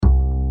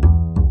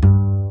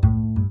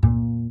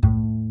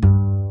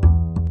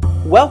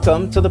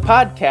Welcome to the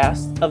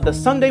podcast of the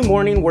Sunday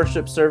morning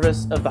worship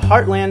service of the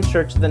Heartland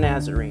Church of the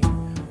Nazarene.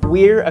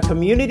 We're a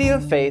community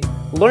of faith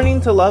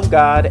learning to love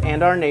God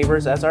and our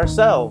neighbors as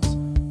ourselves.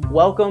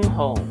 Welcome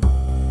home.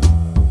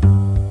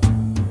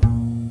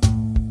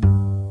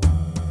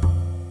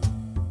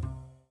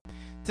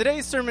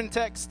 Today's sermon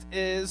text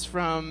is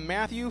from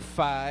Matthew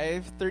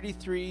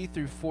 5:33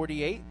 through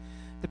 48.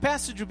 The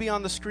passage will be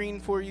on the screen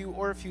for you,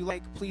 or if you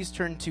like, please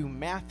turn to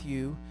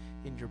Matthew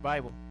in your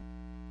Bible.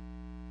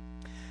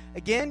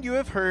 Again, you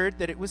have heard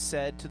that it was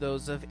said to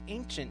those of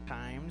ancient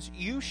times,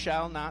 "You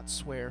shall not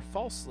swear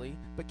falsely,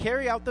 but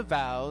carry out the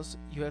vows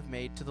you have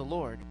made to the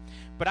Lord.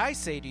 But I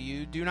say to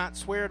you, do not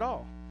swear at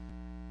all,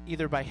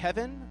 either by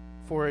heaven,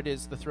 for it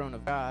is the throne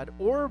of God,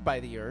 or by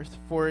the earth,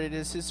 for it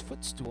is his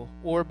footstool,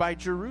 or by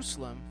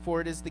Jerusalem, for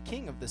it is the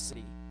king of the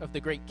city, of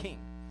the great king.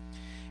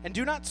 And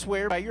do not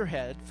swear by your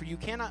head, for you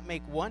cannot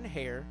make one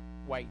hair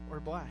white or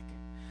black.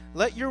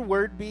 Let your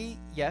word be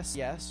yes,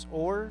 yes,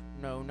 or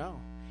no,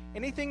 no.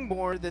 Anything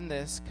more than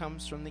this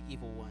comes from the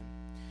evil one.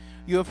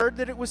 You have heard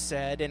that it was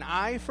said, an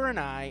eye for an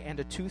eye and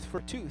a tooth for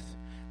a tooth.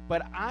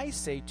 But I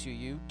say to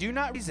you, do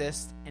not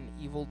resist an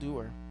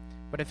evildoer.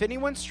 But if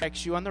anyone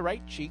strikes you on the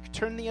right cheek,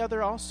 turn the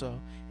other also.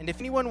 And if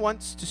anyone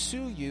wants to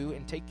sue you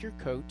and take your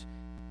coat,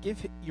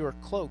 give your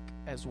cloak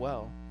as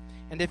well.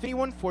 And if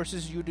anyone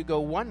forces you to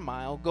go 1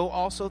 mile, go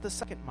also the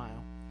 2nd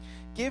mile.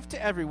 Give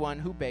to everyone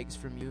who begs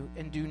from you,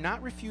 and do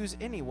not refuse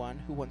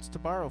anyone who wants to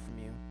borrow from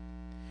you.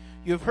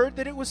 You have heard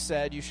that it was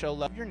said, you shall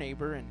love your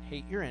neighbor and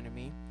hate your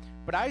enemy.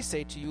 But I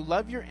say to you,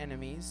 love your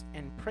enemies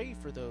and pray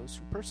for those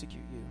who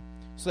persecute you,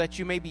 so that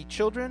you may be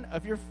children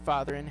of your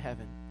Father in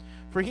heaven.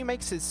 For he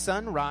makes his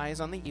sun rise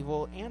on the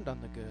evil and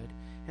on the good,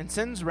 and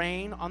sends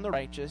rain on the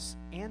righteous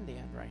and the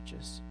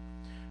unrighteous.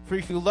 For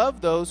if you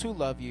love those who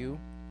love you,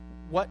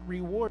 what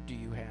reward do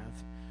you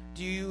have?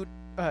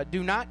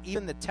 Do not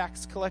even the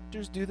tax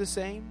collectors do the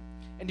same?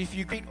 And if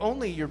you greet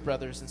only your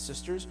brothers and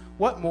sisters,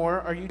 what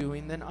more are you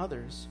doing than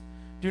others?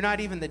 Do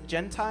not even the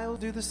Gentiles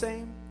do the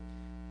same?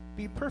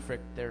 Be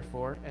perfect,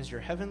 therefore, as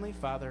your heavenly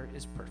Father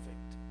is perfect.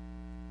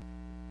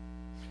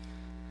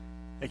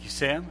 Thank you,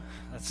 Sam.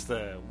 That's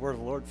the word of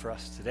the Lord for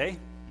us today.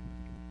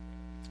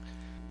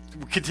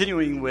 We're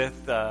continuing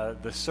with the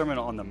Sermon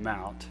on the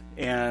Mount.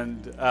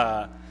 And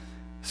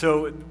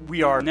so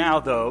we are now,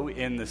 though,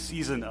 in the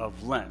season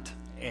of Lent.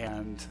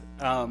 And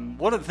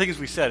one of the things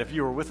we said, if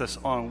you were with us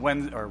on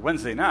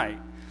Wednesday night,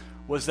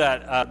 was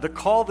that the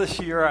call this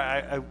year,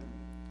 I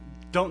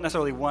don't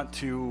necessarily want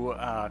to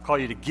call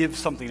you to give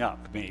something up,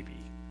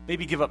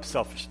 maybe give up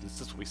selfishness.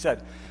 That's what we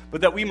said,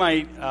 but that we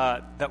might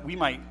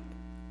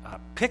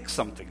pick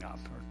something up,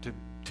 or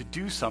to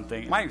do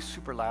something. Am I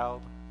super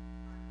loud?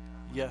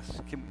 Yes.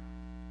 Can we?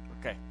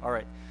 Okay. All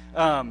right.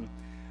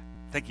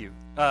 Thank you.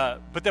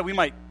 But that we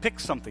might pick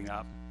something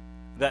up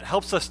that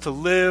helps us to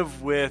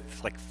live with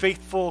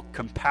faithful,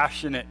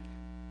 compassionate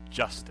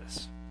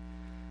justice,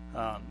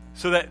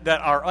 so that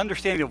our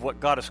understanding of what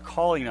God is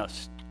calling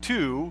us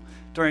to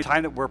during the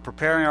time that we're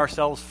preparing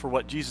ourselves for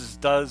what Jesus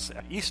does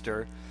at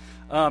Easter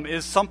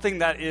is something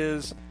that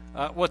is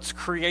what's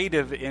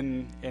creative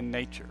in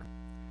nature.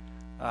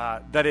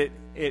 That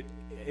it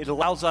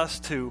allows us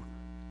to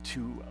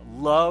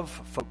love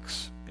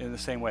folks in the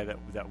same way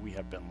that we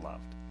have been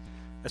loved.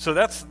 And so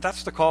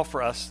that's the call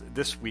for us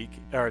this week,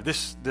 or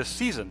this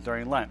season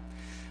during Lent.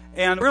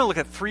 And we're going to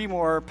look at 3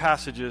 more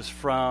passages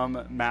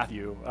from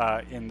Matthew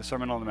in the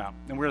Sermon on the Mount.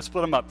 And we're going to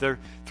split them up. There are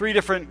 3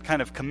 different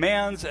kind of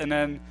commands, and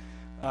then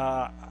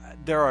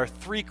there are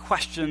 3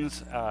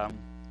 questions,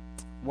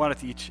 one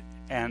at each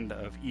end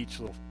of each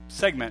little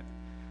segment,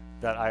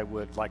 that I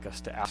would like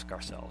us to ask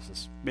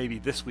ourselves. Maybe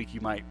this week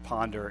you might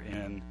ponder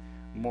in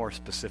more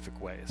specific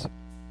ways.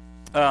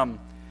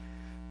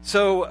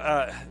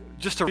 So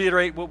just to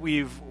reiterate what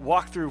we've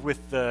walked through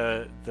with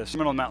the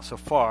Sermon on the Mount so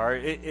far,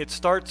 it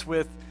starts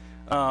with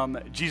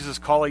Jesus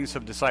calling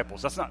some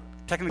disciples. That's not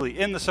technically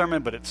in the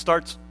sermon, but it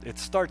starts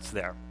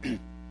there.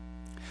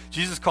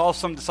 Jesus calls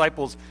some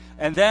disciples,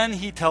 and then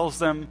he tells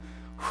them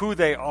who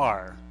they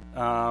are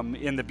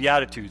in the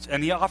Beatitudes.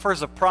 And he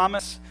offers a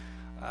promise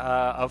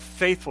of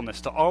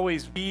faithfulness to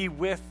always be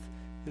with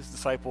his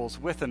disciples,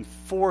 with and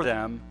for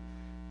them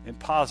in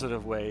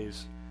positive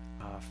ways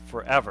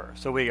forever.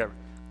 So we are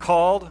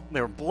called,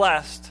 they're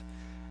blessed,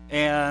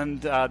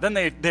 and then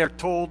they're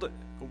told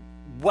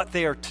what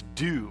they are to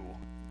do.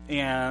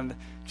 And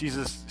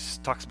Jesus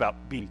talks about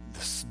being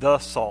the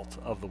salt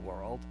of the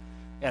world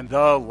and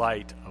the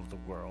light of the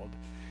world.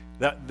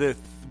 That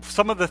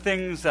some of the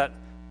things that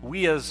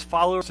we as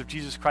followers of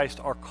Jesus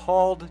Christ are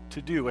called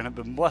to do and have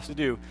been blessed to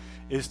do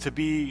is to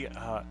be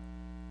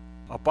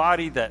a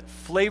body that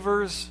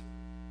flavors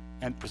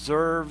and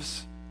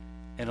preserves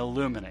and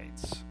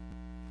illuminates.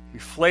 We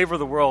flavor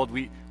the world.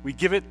 We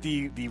give it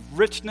the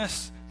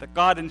richness that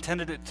God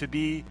intended it to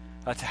be,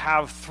 to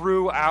have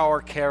through our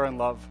care and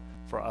love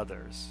for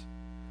others.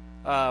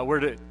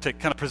 We're to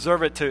kind of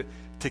preserve it,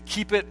 to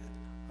keep it,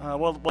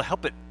 we'll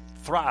help it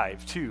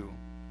thrive too.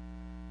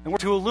 And we're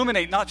to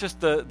illuminate not just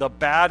the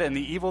bad and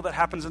the evil that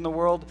happens in the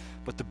world,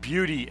 but the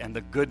beauty and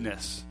the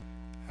goodness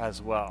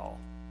as well.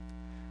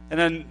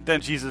 And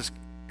then Jesus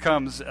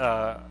comes,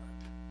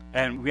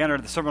 and we enter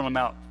the Sermon on the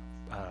Mount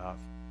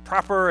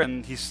proper,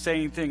 and he's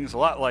saying things a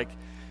lot like,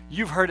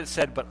 "You've heard it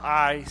said, but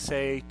I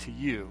say to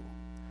you."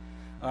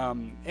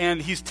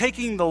 And he's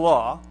taking the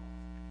law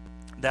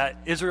that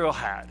Israel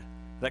had,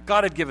 that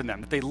God had given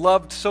them, that they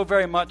loved so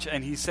very much,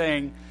 and he's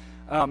saying,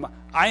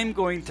 I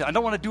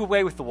don't want to do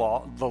away with the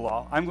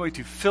law. I'm going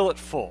to fill it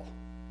full.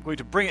 I'm going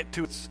to bring it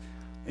to its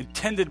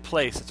intended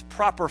place, its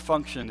proper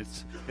function.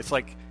 It's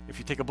like if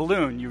you take a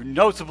balloon, you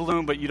know it's a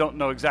balloon, but you don't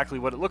know exactly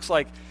what it looks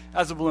like.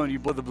 As a balloon, you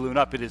blow the balloon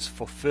up, it is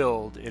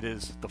fulfilled. It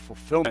is the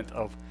fulfillment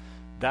of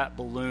that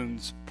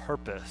balloon's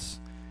purpose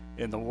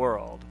in the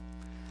world.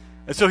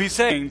 And so he's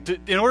saying,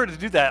 in order to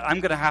do that, I'm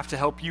going to have to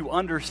help you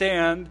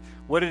understand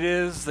what it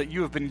is that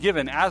you have been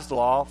given as the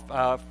law,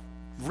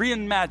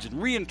 reimagine,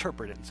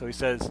 reinterpret it. So he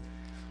says,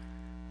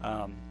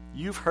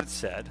 you've heard it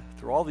said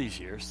through all these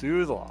years,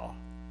 through the law,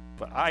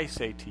 but I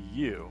say to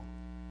you,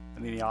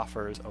 and then he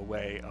offers a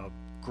way of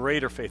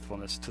greater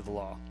faithfulness to the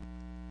law.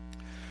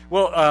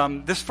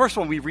 Well, this first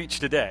one we reach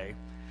today,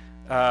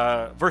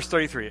 verse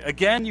 33.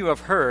 Again, you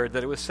have heard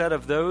that it was said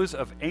of those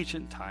of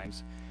ancient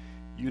times,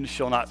 you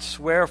shall not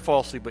swear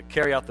falsely, but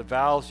carry out the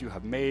vows you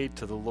have made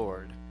to the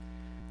Lord.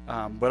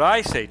 But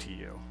I say to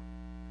you,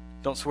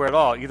 don't swear at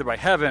all, either by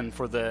heaven,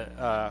 for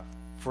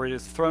it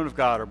is the throne of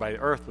God, or by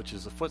earth, which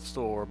is the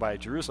footstool, or by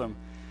Jerusalem,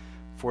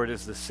 for it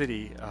is the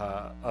city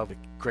of the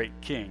great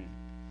King.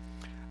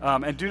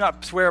 And do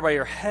not swear by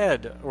your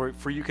head,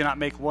 for you cannot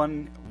make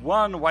one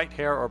white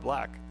hair or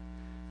black.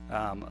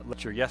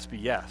 Let your yes be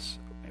yes,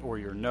 or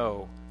your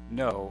no,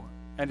 no.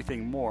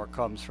 Anything more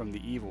comes from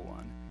the evil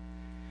one.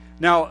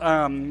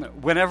 Now,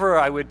 whenever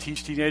I would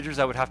teach teenagers,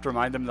 I would have to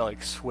remind them that,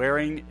 like,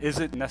 swearing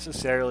isn't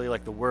necessarily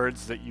like the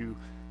words that you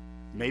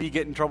maybe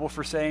get in trouble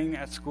for saying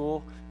at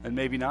school, and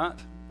maybe not,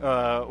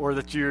 or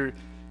that you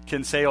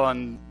can say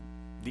on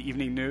the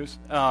evening news.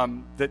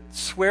 That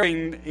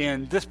swearing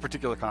in this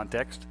particular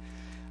context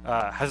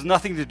has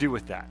nothing to do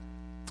with that.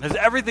 It has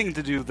everything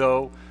to do,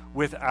 though,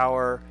 with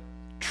our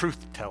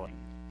truth-telling.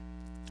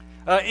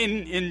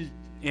 In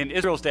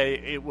Israel's day,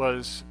 it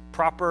was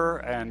proper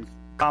and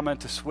common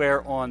to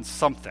swear on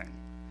something.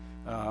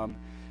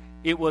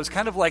 It was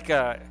kind of like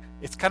a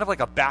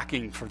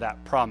backing for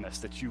that promise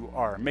that you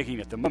are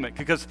making at the moment,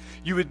 because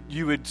you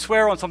would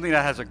swear on something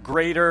that has a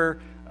greater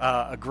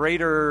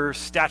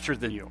stature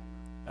than you,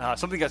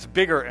 something that's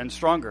bigger and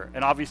stronger.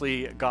 And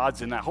obviously,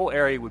 God's in that whole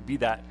area would be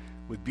that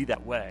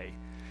way,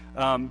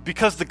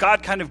 because the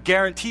God kind of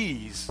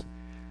guarantees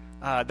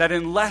that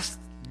unless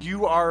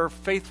you are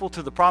faithful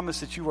to the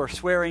promise that you are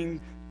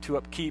swearing to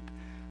upkeep,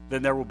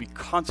 then there will be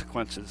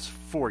consequences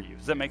for you.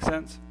 Does that make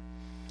sense?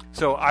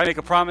 So I make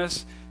a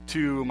promise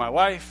to my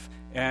wife,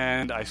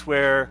 and I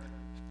swear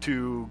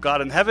to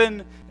God in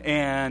heaven,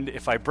 and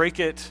if I break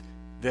it,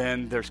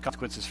 then there's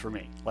consequences for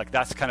me. Like,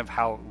 that's kind of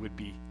how it would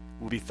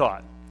be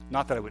thought.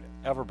 Not that I would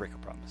ever break a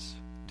promise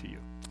to you,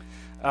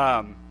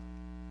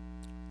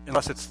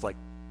 unless it's like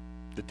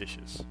the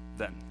dishes.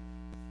 Then,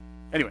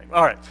 anyway,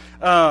 all right.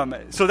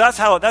 So that's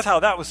how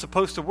that was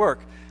supposed to work.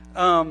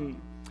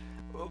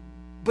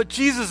 But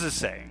Jesus is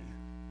saying,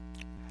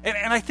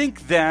 and I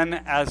think then,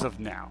 as of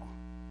now,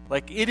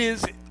 like, it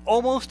is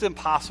almost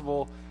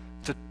impossible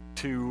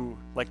to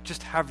like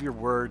just have your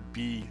word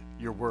be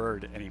your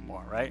word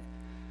anymore, right?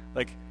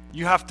 Like,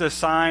 you have to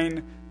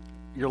sign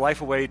your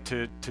life away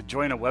to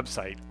join a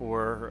website,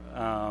 or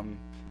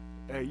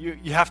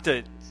you have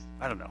to,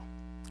 I don't know,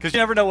 because you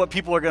never know what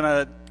people are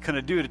gonna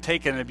do to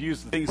take and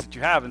abuse the things that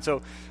you have, and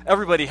so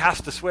everybody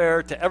has to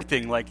swear to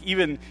everything. Like,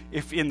 even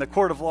if in the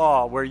court of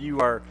law where you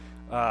were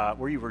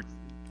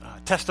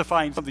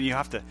testifying something, you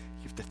have to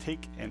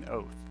take an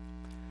oath.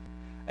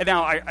 And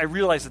now I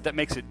realize that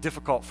makes it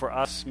difficult for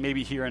us,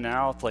 maybe here and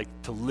now,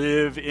 to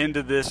live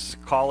into this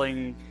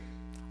calling.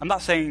 I'm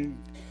not saying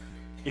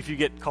if you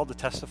get called to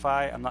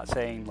testify, I'm not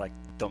saying, like,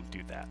 don't do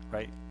that,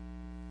 right?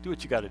 Do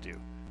what you got to do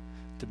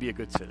to be a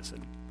good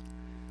citizen.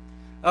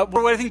 But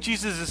what I think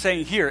Jesus is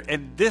saying here,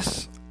 and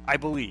this, I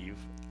believe,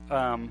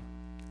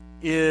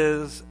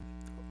 is,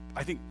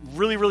 I think,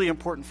 really, really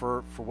important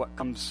for what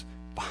comes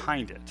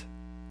behind it.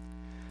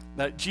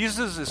 That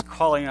Jesus is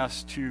calling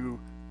us to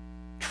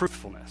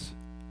truthfulness.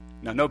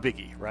 Now, no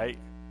biggie, right?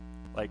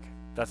 Like,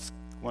 that's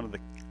one of the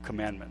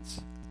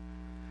commandments.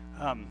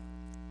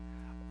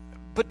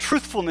 But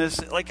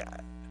truthfulness, like,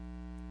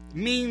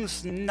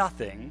 means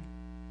nothing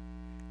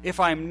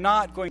if I'm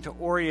not going to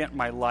orient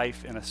my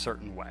life in a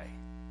certain way.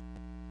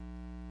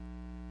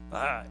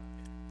 And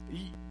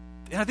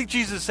I think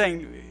Jesus is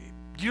saying,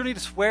 you don't need to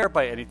swear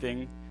by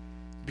anything,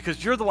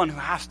 because you're the one who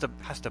has to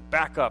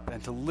back up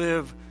and to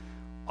live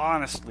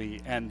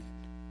honestly and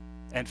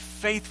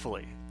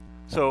faithfully.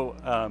 So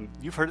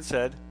you've heard it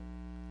said,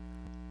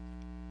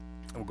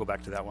 and we'll go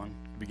back to that one,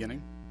 the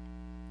beginning.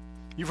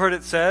 You've heard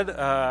it said,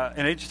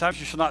 in ancient times,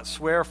 you shall not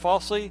swear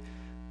falsely,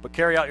 but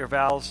carry out your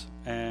vows.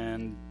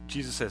 And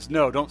Jesus says,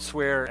 no, don't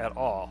swear at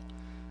all.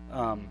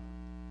 Get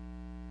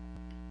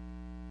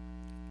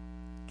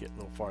a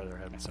little farther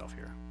ahead of myself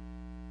here.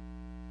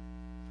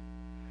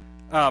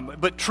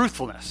 But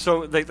truthfulness.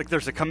 So like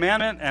there's a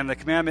commandment, and the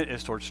commandment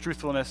is towards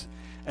truthfulness.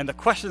 And the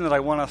question that I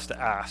want us to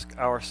ask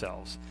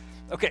ourselves,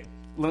 okay,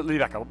 let me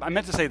back up. I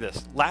meant to say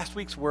this. Last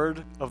week's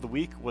word of the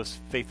week was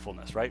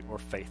faithfulness, right? Or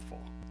faithful.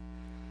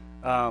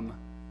 I'm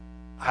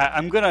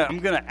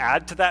gonna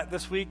add to that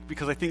this week,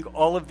 because I think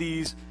all of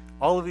these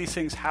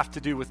things have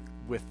to do with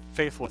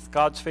faithfulness,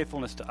 God's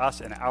faithfulness to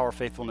us and our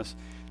faithfulness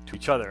to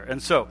each other.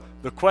 And so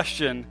the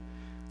question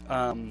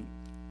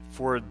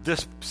for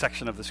this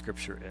section of the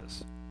scripture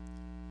is,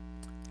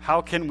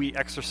 how can we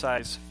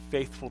exercise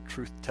faithful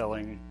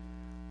truth-telling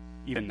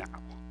even now?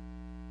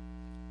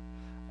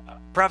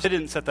 Perhaps I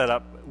didn't set that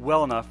up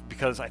well enough,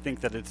 because I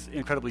think that it's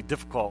incredibly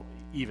difficult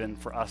even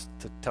for us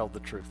to tell the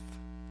truth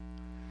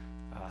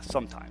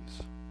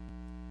sometimes.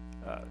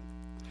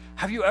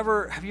 Have you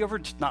ever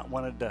just not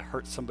wanted to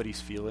hurt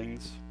somebody's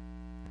feelings,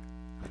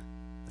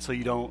 so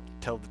you don't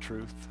tell the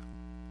truth?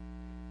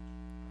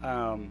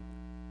 Man,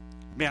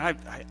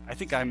 I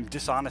think I'm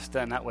dishonest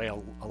in that way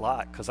a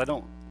lot, because I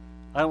don't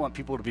want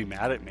people to be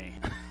mad at me.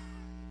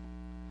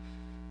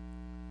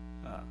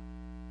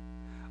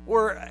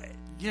 Or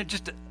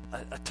just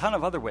a ton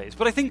of other ways.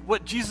 But I think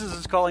what Jesus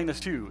is calling us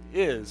to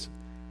is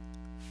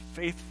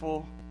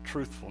faithful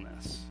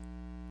truthfulness.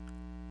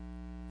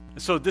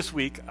 So this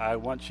week, I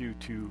want you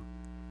to,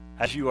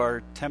 as you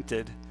are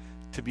tempted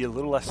to be a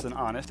little less than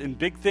honest in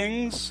big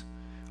things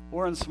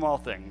or in small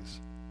things,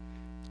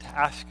 to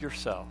ask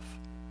yourself,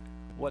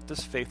 what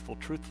does faithful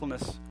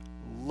truthfulness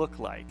look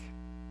like?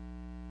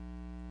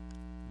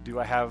 Do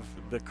I have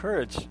the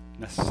courage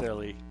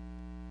necessarily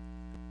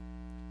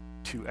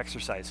to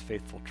exercise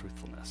faithful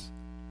truthfulness?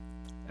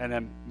 And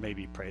then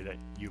maybe pray that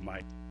you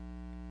might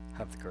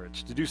have the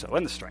courage to do so,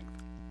 and the strength.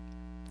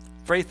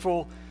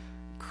 Faithful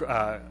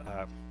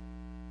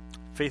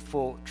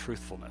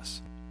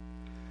truthfulness.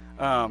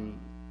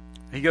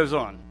 He goes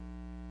on.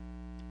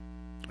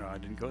 Oh, I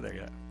didn't go there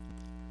yet.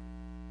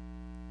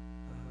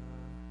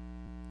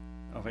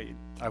 Wait,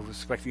 I was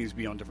expecting these to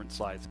be on different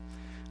slides.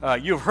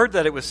 You have heard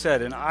that it was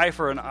said, an eye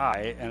for an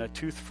eye and a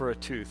tooth for a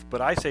tooth.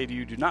 But I say to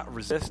you, do not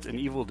resist an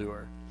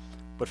evildoer.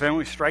 But if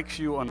anyone strikes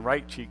you on the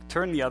right cheek,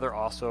 turn the other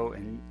also.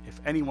 And if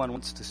anyone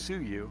wants to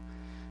sue you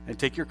and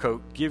take your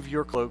coat, give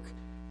your cloak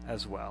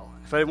as well.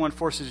 If anyone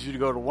forces you to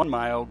go to 1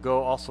 mile,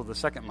 go also the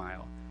 2nd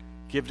mile.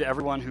 Give to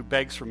everyone who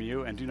begs from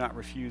you, and do not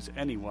refuse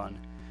anyone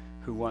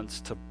who wants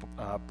to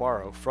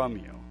borrow from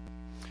you.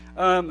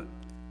 I'm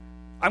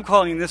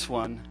calling this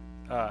one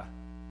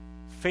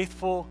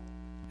faithful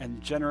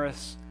and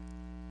generous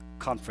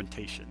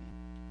confrontation.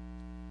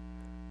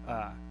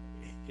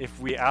 If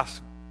we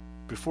ask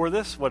before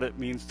this what it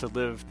means to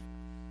live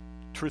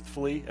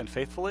truthfully and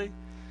faithfully,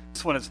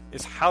 this one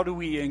is how do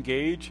we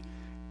engage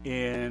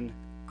in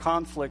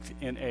conflict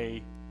in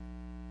a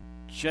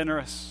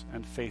generous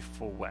and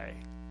faithful way?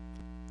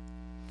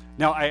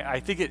 Now, I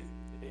think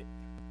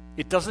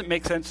it doesn't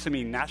make sense to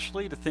me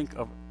naturally to think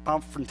of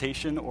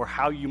confrontation or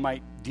how you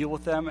might deal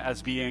with them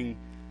as being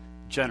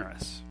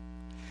generous.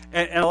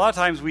 And a lot of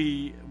times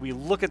we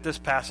look at this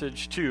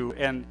passage too,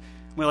 and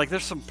we're like,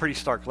 there's some pretty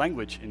stark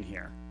language in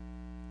here.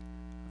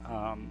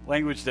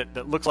 Language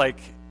that looks like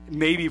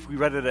maybe if we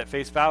read it at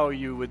face value,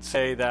 you would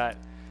say that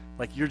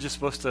like you're just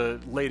supposed to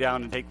lay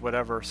down and take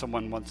whatever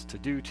someone wants to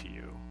do to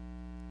you.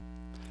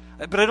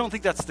 But I don't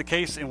think that's the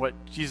case in what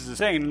Jesus is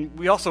saying.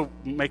 We also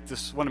want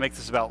to make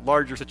this about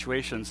larger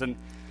situations. And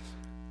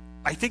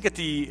I think at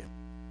the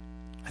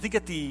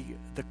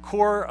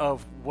core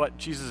of what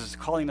Jesus is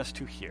calling us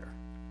to here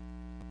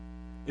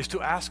is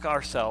to ask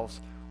ourselves,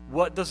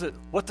 what does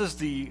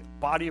the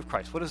body of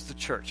Christ, what is the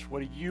church,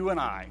 what are you and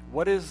I,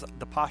 what is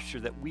the posture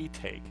that we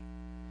take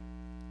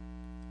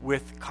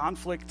with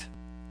conflict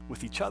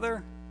with each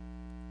other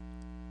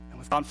and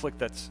with conflict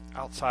that's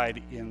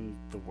outside in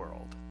the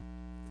world?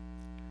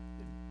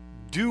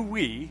 Do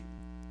we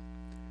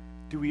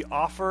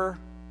offer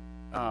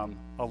a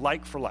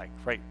like for like,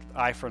 right?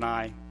 Eye for an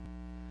eye.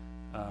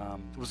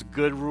 It was a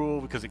good rule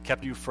because it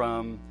kept you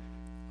from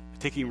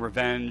taking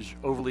revenge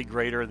overly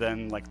greater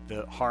than like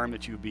the harm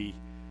that you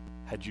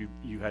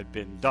had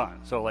been done.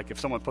 So like if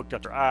someone poked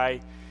out your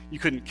eye, you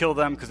couldn't kill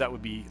them because that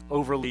would be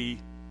overly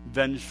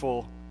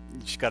vengeful.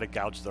 You just got to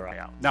gouge their eye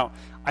out. Now,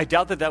 I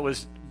doubt that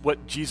was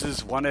what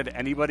Jesus wanted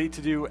anybody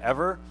to do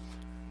ever.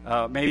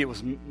 Maybe it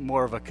was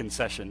more of a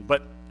concession,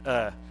 but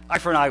eye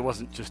for an eye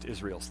wasn't just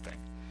Israel's thing.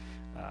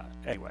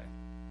 Anyway,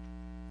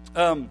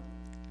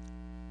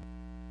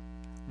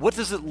 what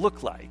does it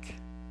look like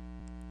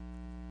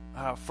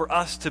for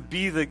us to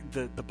be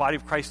the body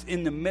of Christ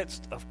in the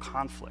midst of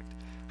conflict?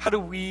 How do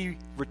we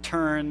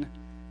return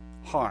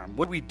harm?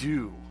 What do we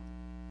do?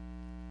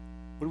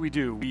 What do we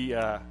do?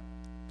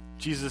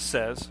 Jesus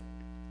says,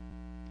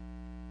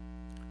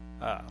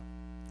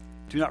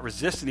 do not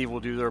resist an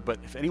evildoer, but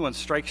if anyone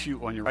strikes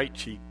you on your right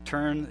cheek,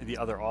 turn the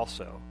other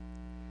also.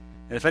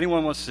 And if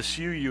anyone wants to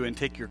sue you and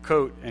take your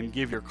coat and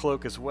give your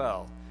cloak as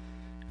well.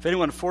 If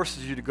anyone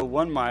forces you to go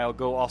 1 mile,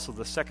 go also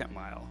the 2nd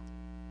mile.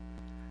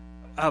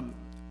 I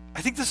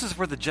think this is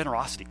where the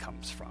generosity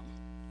comes from.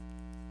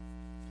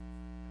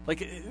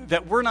 Like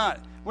that we're not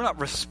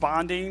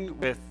responding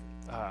with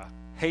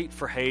hate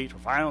for hate or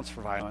violence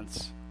for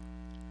violence,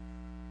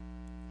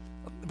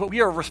 but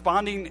we are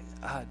responding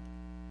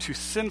to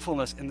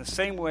sinfulness in the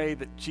same way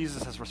that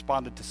Jesus has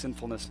responded to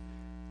sinfulness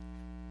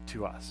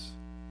to us.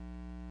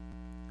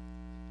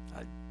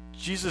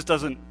 Jesus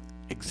doesn't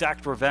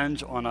exact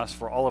revenge on us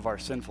for all of our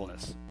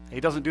sinfulness. He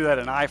doesn't do that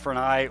an eye for an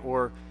eye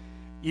or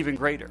even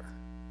greater.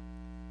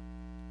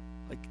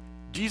 Like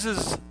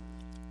Jesus'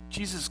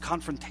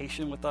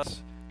 confrontation with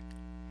us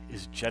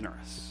is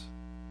generous.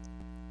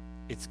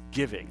 It's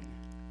giving.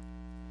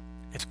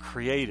 It's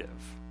creative.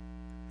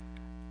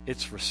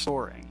 It's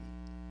restoring.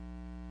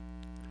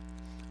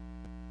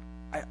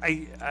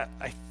 I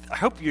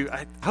hope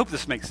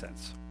this makes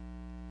sense.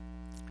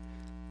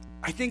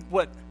 I think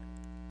what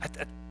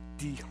at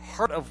the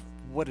heart of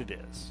what it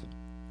is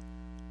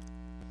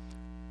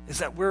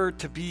that we're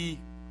to be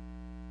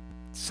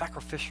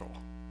sacrificial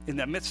in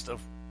the midst of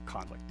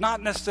conflict.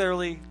 Not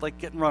necessarily like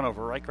getting run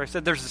over, right? Like I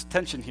said, there's this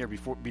tension here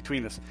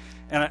between this.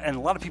 And a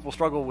lot of people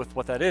struggle with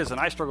what that is, and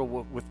I struggle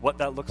with what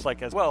that looks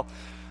like as well.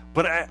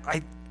 But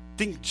I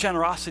think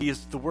generosity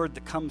is the word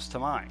that comes to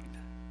mind.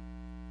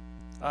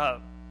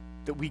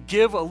 That we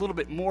give a little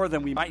bit more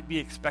than we might be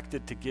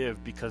expected to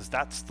give because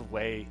that's the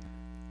way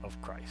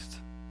of Christ.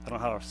 I don't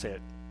know how to say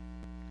it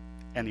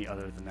any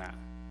other than that.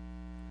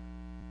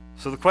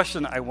 So the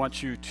question I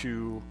want you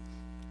to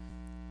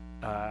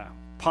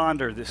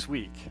ponder this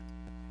week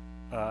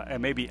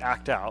and maybe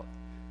act out,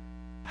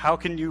 how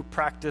can you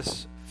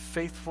practice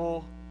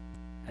faithful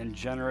and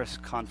generous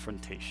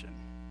confrontation?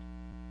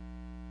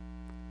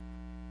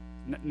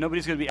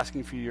 Nobody's going to be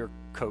asking for your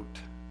coat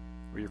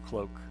or your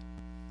cloak.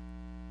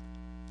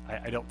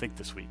 I don't think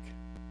this week.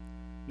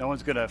 No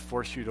one's going to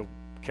force you to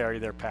carry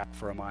their pack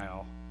for a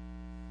mile.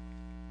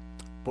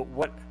 But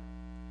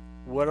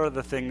what are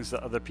the things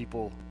that other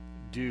people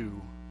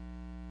do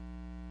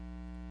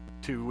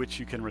to which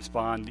you can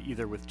respond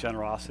either with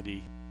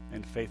generosity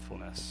and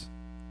faithfulness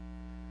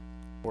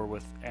or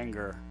with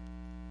anger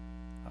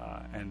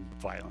and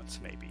violence,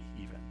 maybe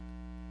even?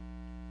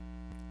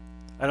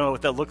 I don't know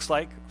what that looks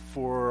like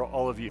for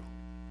all of you.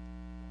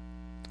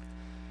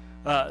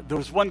 There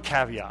was one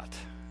caveat,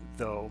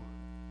 though,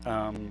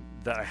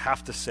 that I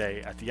have to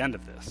say at the end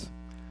of this,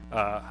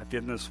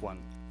 one.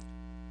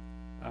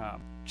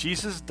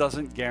 Jesus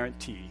doesn't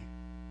guarantee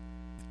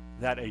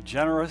that a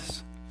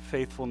generous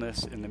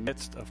faithfulness in the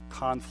midst of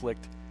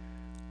conflict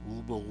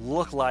will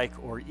look like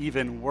or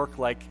even work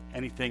like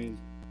anything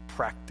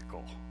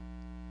practical.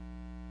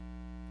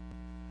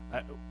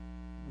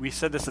 We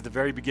said this at the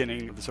very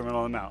beginning of the Sermon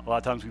on the Mount. A lot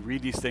of times we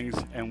read these things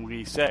and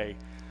we say,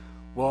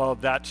 well,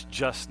 that's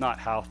just not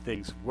how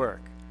things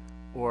work.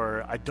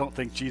 Or I don't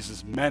think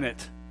Jesus meant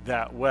it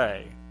that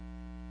way.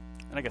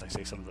 And I guess I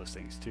say some of those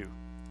things too.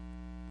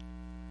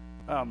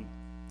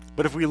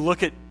 But if we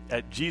look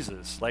at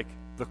Jesus, like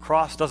the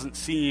cross doesn't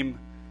seem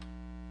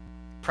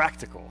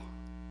practical.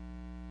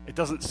 It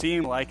doesn't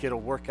seem like it'll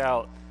work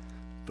out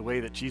the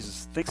way that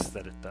Jesus thinks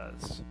that it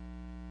does.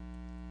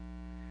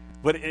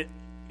 But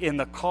in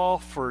the call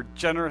for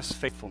generous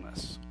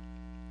faithfulness,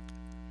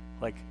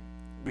 like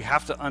we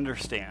have to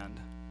understand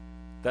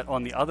that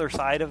on the other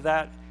side of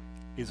that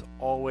is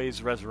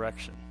always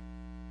resurrection.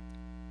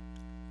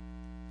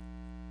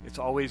 It's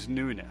always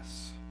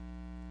newness.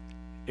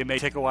 It may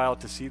take a while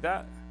to see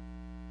that,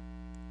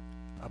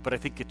 but I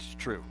think it's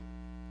true.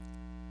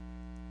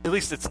 At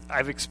least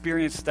I've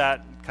experienced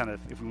that kind of,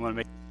 if we want to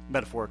make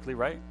metaphorically,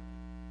 right?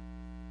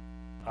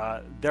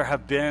 There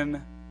have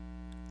been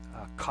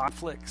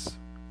conflicts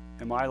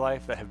in my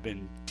life that have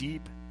been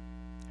deep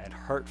and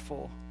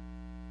hurtful,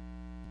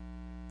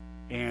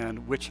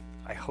 and which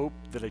I hope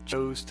that I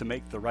chose to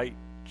make the right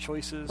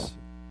choices.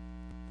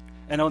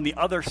 And on the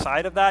other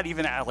side of that,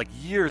 even like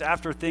years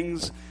after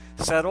things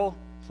settle,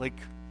 like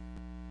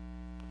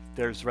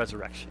there's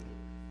resurrection.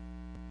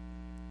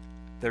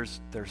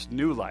 There's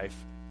new life.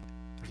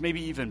 There's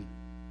maybe even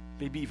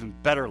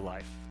better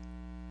life.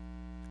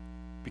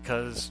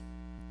 Because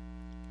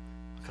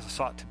I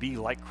sought to be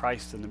like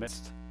Christ in the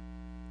midst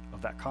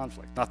of that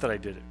conflict. Not that I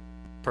did it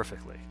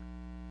perfectly.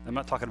 I'm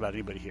not talking about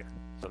anybody here.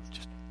 So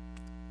just,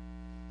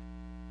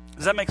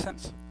 does that make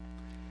sense?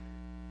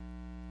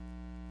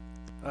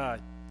 A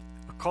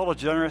call to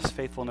generous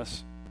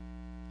faithfulness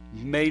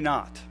may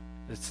not,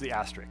 it's the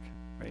asterisk,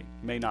 right?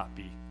 May not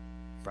be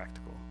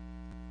practical.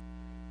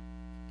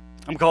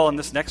 I'm calling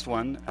this next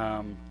one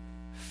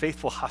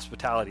faithful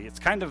hospitality. It's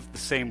kind of the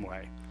same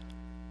way.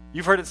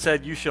 You've heard it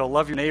said, you shall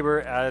love your neighbor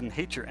and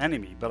hate your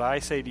enemy. But I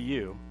say to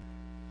you,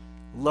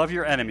 love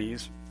your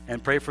enemies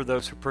and pray for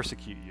those who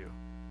persecute you,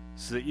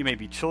 so that you may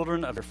be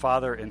children of your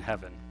Father in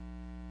heaven.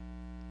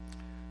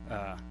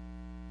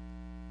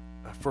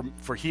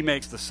 For he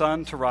makes the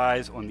sun to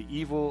rise on the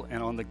evil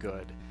and on the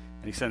good,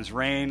 and he sends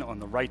rain on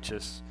the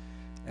righteous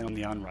and on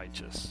the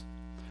unrighteous.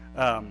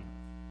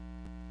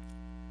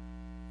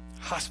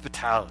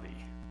 Hospitality.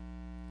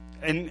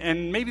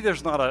 And maybe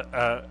there's not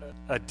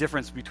a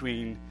difference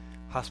between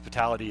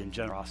hospitality and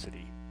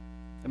generosity.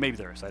 And maybe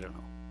there is, I don't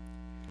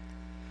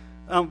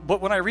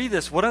But when I read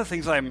this, one of the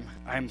things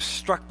I'm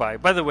struck by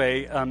the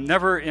way,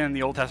 never in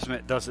the Old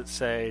Testament does it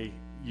say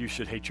you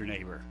should hate your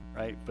neighbor,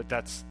 right? But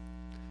that's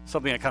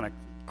something that kind of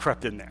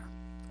crept in there.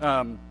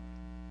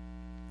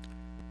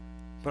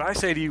 But I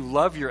say to you,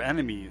 love your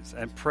enemies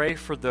and pray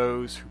for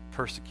those who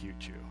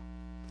persecute you.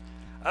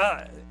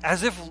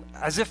 As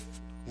if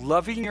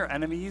loving your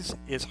enemies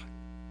is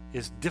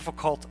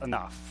difficult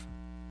enough,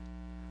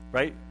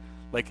 right?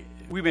 Like,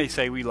 we may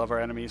say we love our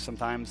enemies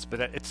sometimes,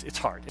 but it's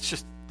hard.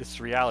 It's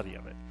the reality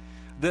of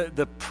it.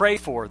 The pray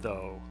for,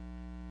 though,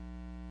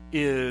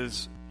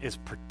 is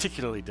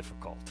particularly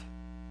difficult.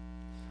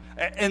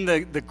 And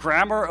the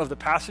grammar of the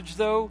passage,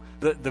 though,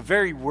 the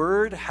very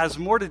word has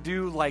more to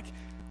do like,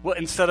 well,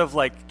 instead of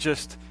like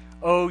just,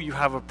 oh, you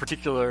have a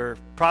particular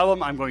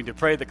problem, I'm going to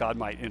pray that God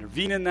might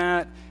intervene in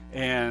that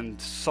and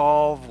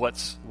solve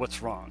what's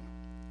wrong.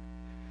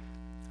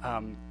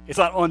 It's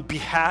not on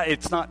behalf.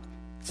 It's not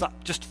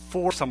just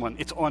for someone.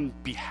 It's on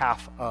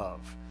behalf of.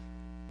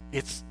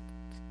 It's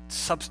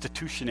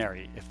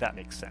substitutionary, if that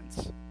makes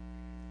sense.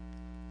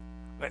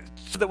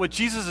 So that what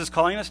Jesus is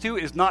calling us to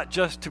is not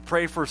just to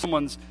pray for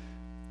someone's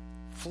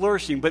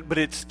flourishing, but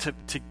it's to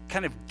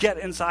kind of get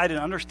inside and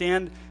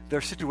understand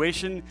their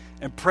situation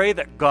and pray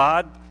that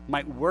God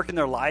might work in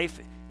their life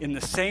in the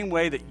same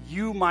way that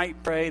you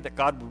might pray that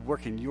God would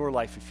work in your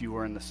life if you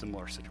were in a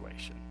similar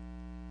situation.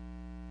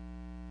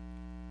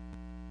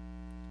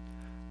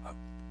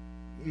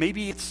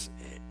 Maybe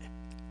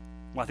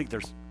I think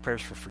there's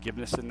prayers for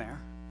forgiveness in there.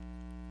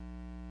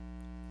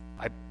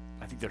 I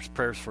think there's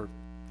prayers for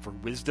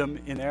wisdom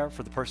in there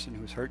for the person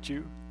who's hurt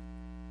you.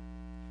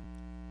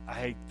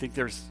 I think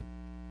there's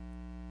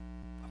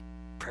a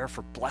prayer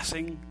for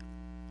blessing,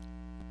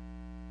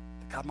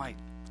 that God might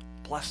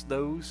bless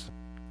those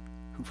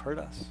who've hurt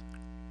us.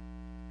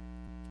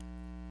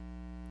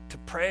 To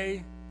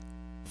pray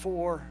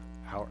for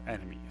our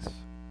enemies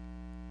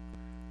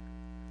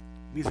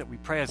means that we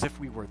pray as if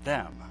we were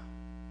them.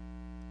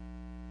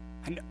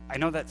 And I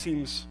know that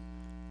seems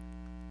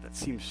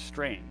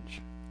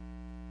strange.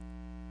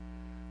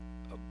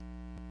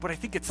 But I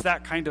think it's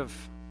that kind of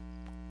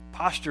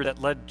posture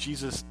that led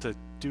Jesus to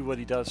do what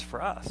he does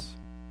for us.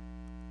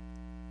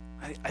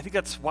 I think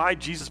that's why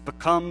Jesus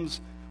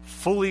becomes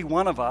fully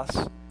one of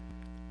us,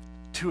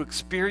 to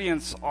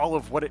experience all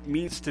of what it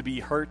means to be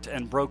hurt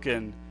and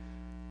broken.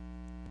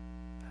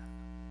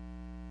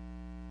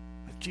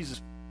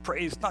 Jesus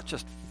prays not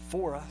just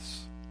for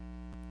us,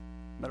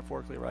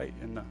 metaphorically, right,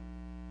 on the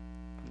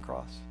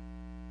cross,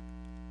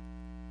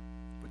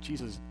 but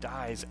Jesus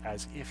dies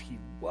as if he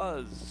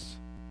was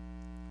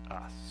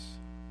us.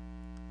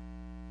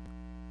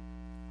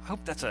 I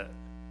hope that's an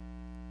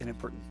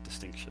important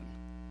distinction.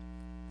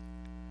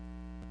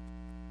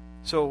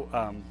 So,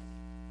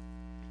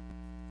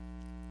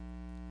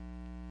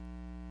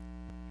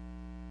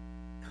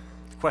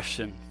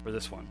 question for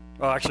this one.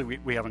 Oh, actually,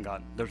 we haven't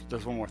gotten.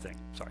 There's one more thing.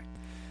 Sorry.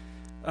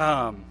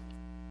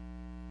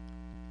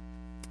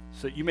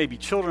 So you may be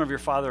children of your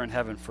Father in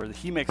heaven, for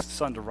he makes the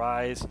sun to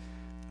rise.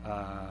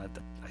 I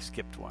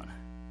skipped one.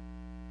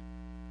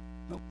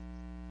 Nope.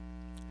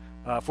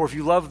 For if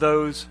you love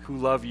those who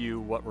love you,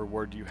 what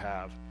reward do you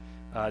have?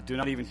 Do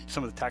not even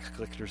some of the tax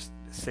collectors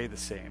say the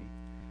same?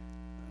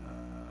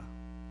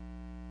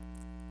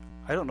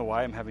 I don't know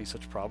why I'm having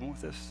such a problem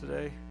with this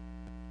today.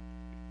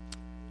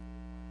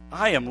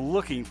 I am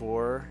looking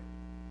for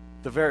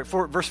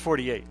verse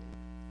 48.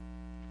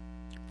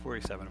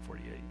 47 and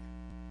 48.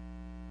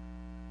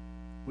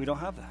 We don't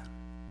have that.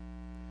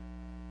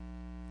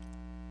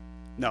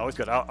 No, it's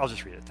good. I'll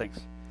just read it. Thanks.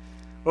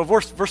 Well,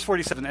 verse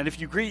 47, and if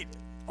you greet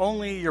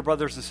only your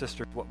brothers and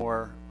sisters, what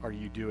more are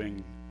you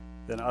doing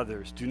than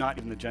others? Do not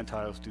even the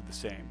Gentiles do the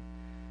same?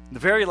 The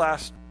very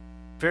last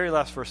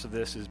verse of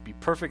this is, be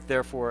perfect,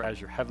 therefore, as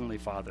your heavenly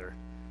Father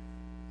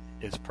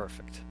is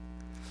perfect.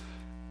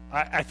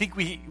 I think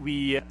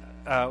we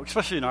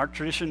especially in our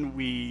tradition,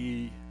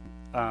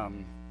 I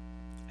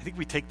think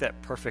we take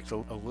that perfect a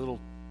little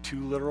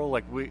too literal.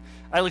 Like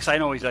at least I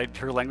know I'd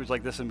hear language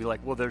like this and be like,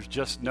 well, there's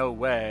just no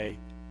way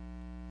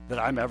that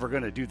I'm ever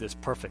going to do this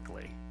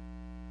perfectly,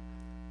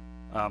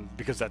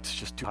 because that's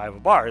just too high of a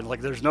bar. And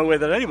like, there's no way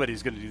that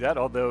anybody's going to do that.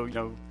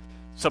 Although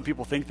some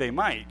people think they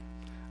might.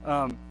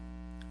 The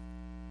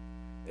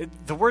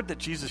word that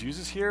Jesus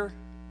uses here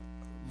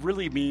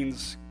really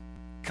means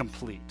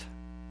complete,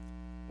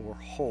 or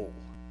whole,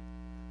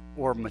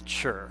 or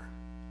mature.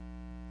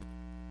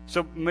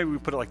 So maybe we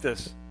put it like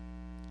this.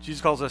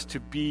 Jesus calls us to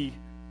be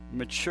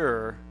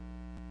mature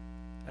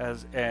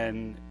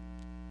and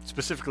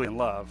specifically in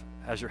love,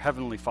 as your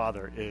heavenly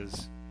Father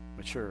is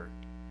mature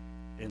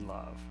in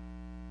love.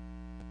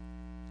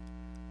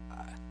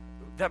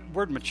 That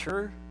word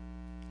mature,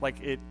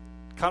 like, it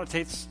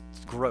connotates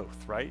growth,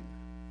 right?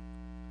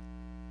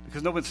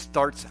 Because no one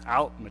starts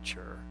out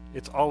mature.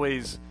 It's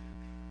always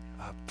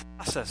a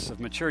process of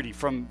maturity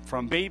from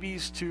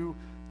babies to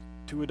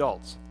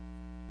adults.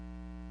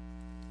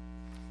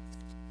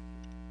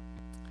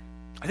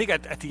 I think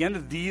at the end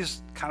of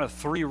these kind of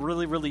three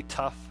really, really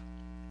tough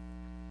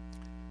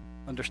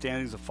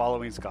understandings of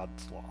following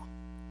God's law,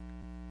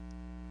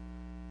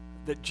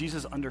 that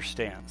Jesus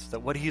understands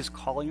that what he is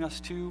calling us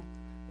to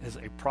is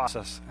a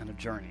process and a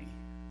journey.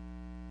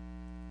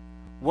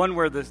 One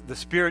where the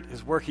Spirit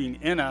is working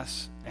in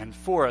us and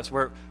for us,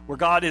 where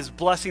God is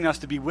blessing us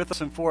to be with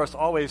us and for us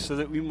always so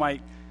that we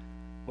might,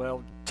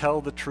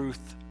 tell the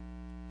truth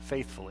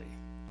faithfully.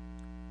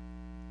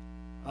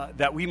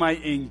 That we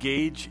might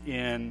engage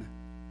in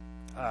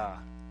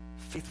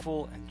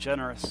faithful and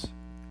generous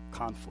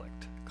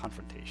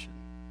confrontation.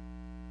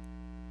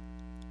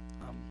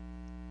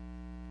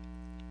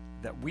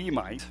 That we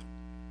might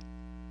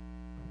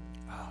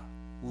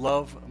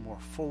love more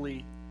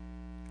fully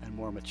and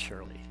more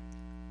maturely,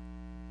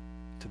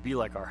 to be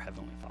like our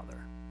Heavenly Father.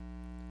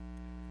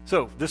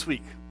 So, this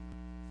week,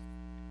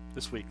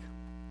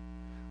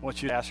 I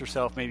want you to ask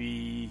yourself,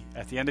 maybe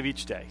at the end of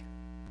each day,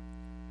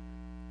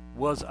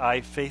 was I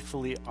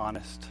faithfully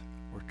honest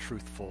or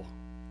truthful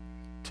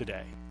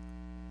today?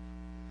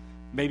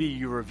 Maybe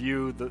you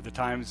review the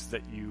times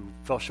that you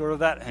fell short of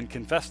that and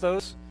confess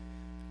those.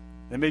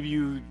 Then maybe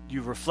you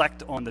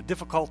reflect on the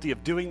difficulty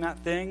of doing that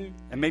thing.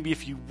 And maybe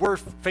if you were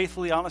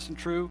faithfully honest and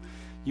true,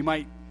 you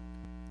might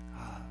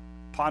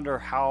ponder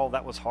how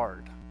that was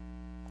hard,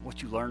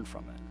 what you learned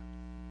from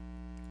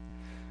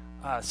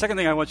it. Second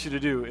thing I want you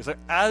to do is that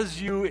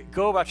as you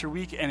go about your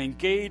week and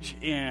engage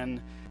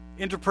in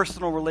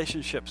interpersonal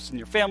relationships in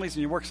your families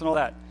and your works and all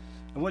that,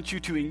 I want you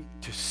to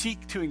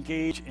seek to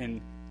engage in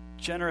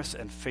generous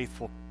and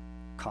faithful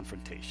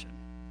confrontation.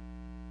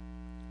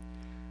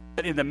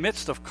 That in the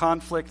midst of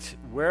conflict,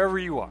 wherever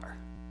you are,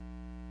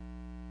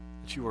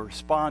 that you are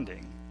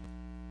responding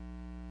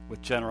with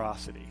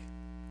generosity,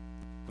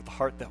 with a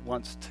heart that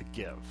wants to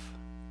give.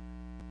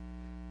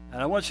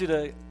 And I want you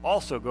to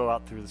also go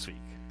out through this week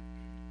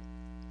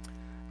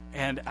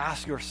and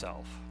ask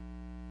yourself,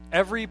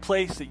 every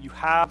place that you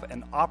have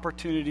an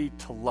opportunity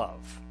to love,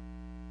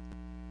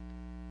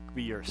 it could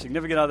be your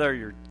significant other,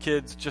 your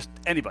kids, just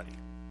anybody,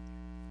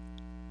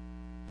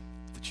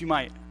 that you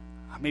might,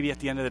 maybe at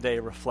the end of the day,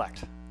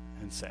 reflect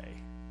and say,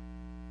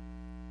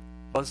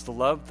 was the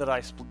love that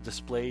I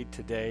displayed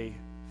today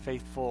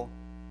faithful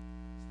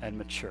and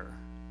mature?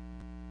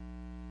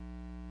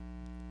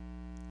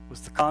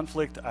 Was the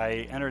conflict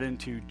I entered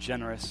into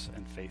generous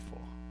and faithful?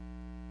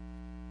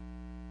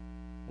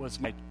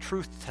 Was my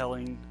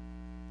truth-telling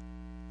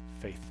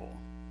faithful?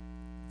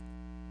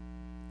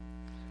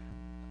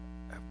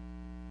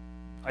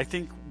 I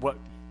think what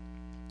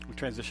we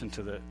transition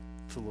to the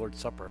Lord's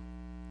Supper.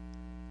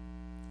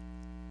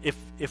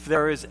 If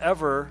there is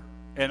ever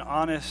an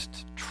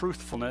honest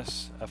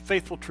truthfulness, a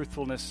faithful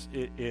truthfulness,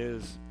 it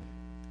is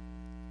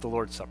the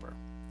Lord's Supper.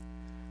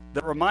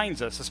 That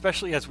reminds us,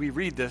 especially as we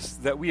read this,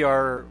 that we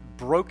are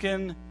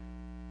broken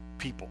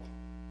people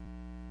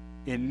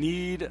in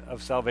need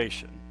of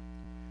salvation.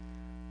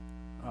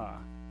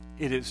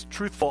 It is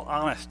truthful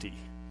honesty.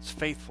 It's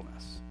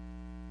faithfulness.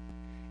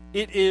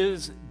 It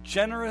is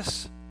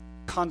generous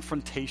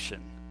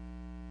confrontation.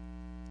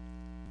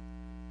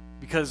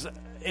 Because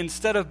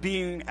instead of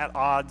being at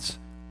odds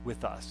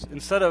with us,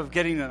 instead of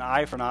getting an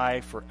eye for an eye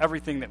for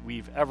everything that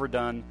we've ever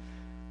done,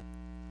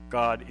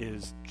 God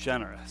is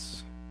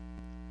generous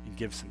and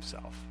gives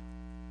himself.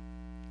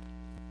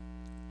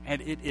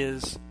 And it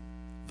is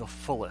the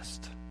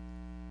fullest,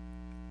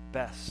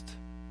 best,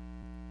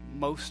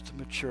 most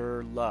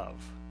mature love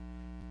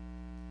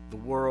the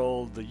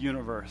world, the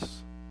universe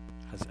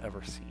has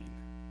ever seen.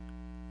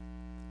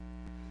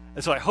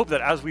 And so I hope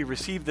that as we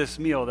receive this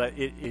meal, that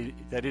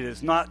it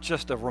is not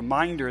just a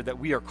reminder that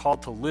we are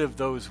called to live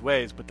those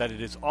ways, but that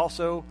it is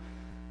also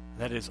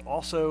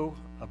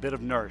a bit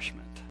of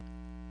nourishment.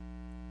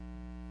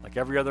 Like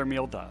every other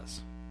meal does.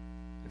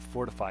 It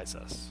fortifies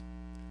us,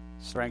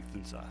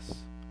 strengthens us,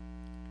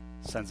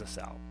 sends us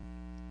out.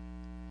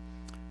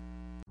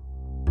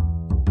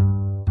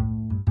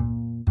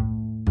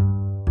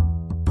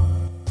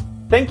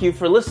 Thank you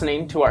for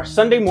listening to our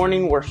Sunday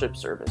morning worship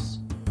service.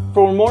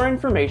 For more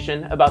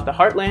information about the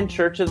Heartland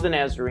Church of the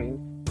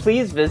Nazarene,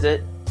 please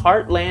visit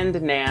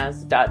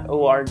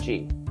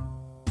heartlandnaz.org.